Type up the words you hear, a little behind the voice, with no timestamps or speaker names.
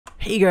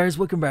Hey guys,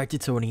 welcome back to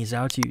Tony's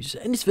How-Tos.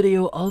 In this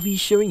video, I'll be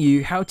showing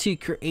you how to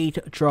create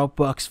a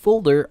Dropbox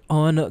folder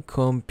on a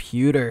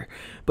computer.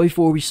 But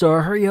before we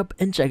start, hurry up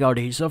and check out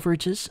the software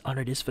just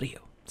under this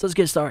video. So let's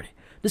get started.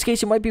 In this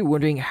case, you might be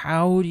wondering,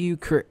 how do you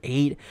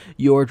create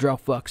your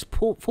Dropbox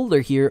folder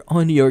here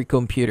on your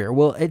computer?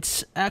 Well,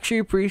 it's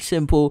actually pretty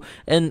simple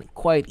and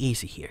quite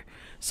easy here.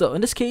 So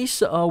in this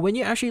case, when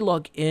you actually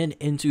log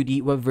into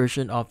the web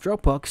version of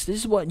Dropbox,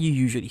 this is what you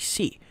usually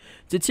see.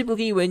 So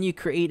typically when you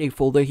create a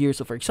folder here,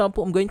 so for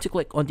example, I'm going to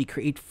click on the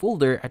create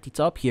folder at the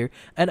top here,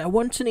 and I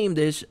want to name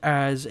this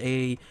as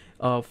a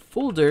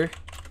folder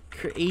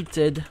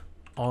created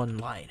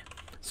online.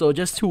 So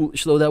just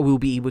so that we'll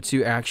be able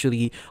to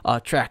actually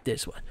track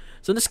this one.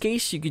 So in this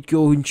case, you could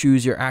go and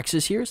choose your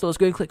access here. So let's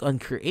go and click on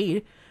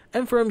create.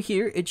 And from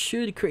here, it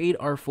should create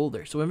our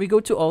folder. So when we go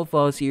to all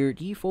files here,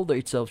 the folder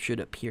itself should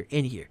appear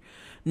in here.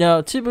 Now,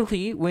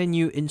 typically, when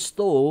you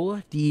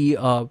install the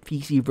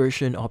PC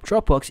version of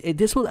Dropbox,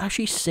 this will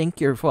actually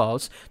sync your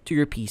files to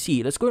your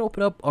PC. Let's go and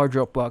open up our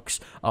Dropbox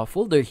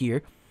folder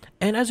here.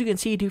 And as you can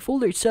see, the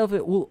folder itself,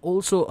 it will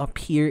also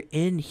appear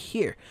in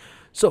here.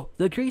 So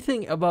the great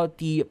thing about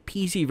the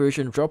PC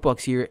version of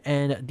Dropbox here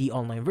and the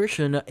online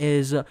version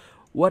is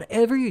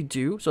whatever you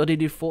do, so the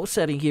default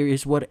setting here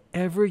is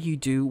whatever you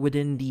do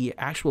within the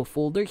actual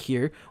folder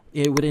here,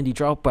 within the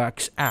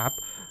Dropbox app,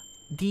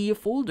 the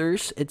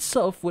folders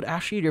itself would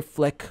actually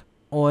reflect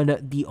on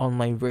the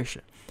online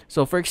version.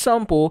 So for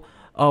example,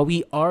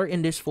 we are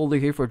in this folder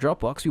here for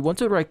Dropbox. We want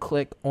to right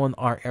click on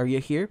our area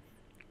here.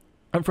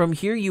 And from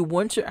here, you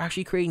want to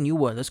actually create a new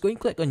one. Let's go and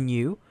click on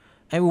new,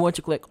 and we want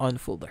to click on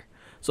folder.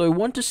 So I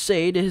want to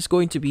say this is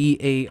going to be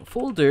a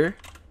folder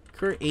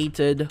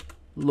created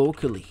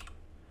locally.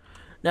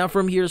 Now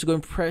from here, let's go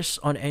and press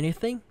on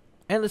anything,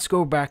 and let's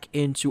go back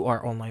into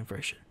our online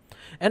version.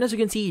 And as you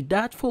can see,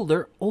 that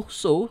folder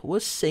also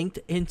was synced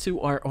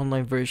into our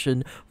online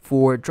version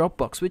for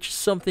Dropbox, which is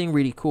something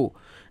really cool.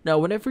 Now,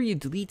 whenever you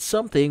delete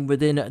something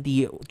within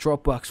the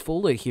Dropbox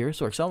folder here,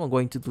 so for example, I'm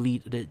going to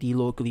delete the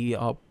locally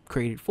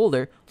created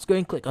folder. Let's go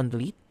and click on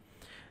delete.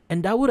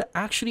 And that would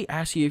actually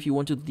ask you if you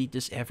want to delete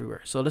this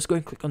everywhere. So let's go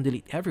and click on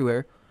delete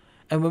everywhere.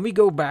 And when we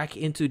go back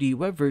into the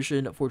web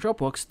version for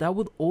Dropbox, that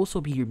would also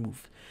be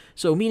removed.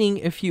 So meaning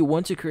if you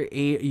want to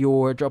create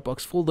your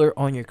Dropbox folder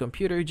on your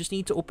computer, you just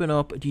need to open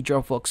up the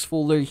Dropbox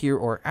folder here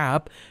or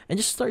app and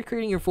just start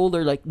creating your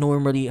folder like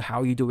normally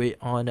how you do it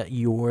on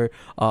your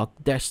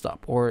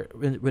desktop or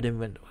within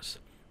Windows.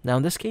 Now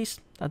in this case,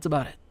 that's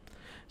about it.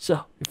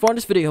 So if you found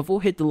this video helpful,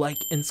 hit the like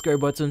and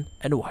subscribe button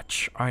and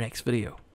watch our next video.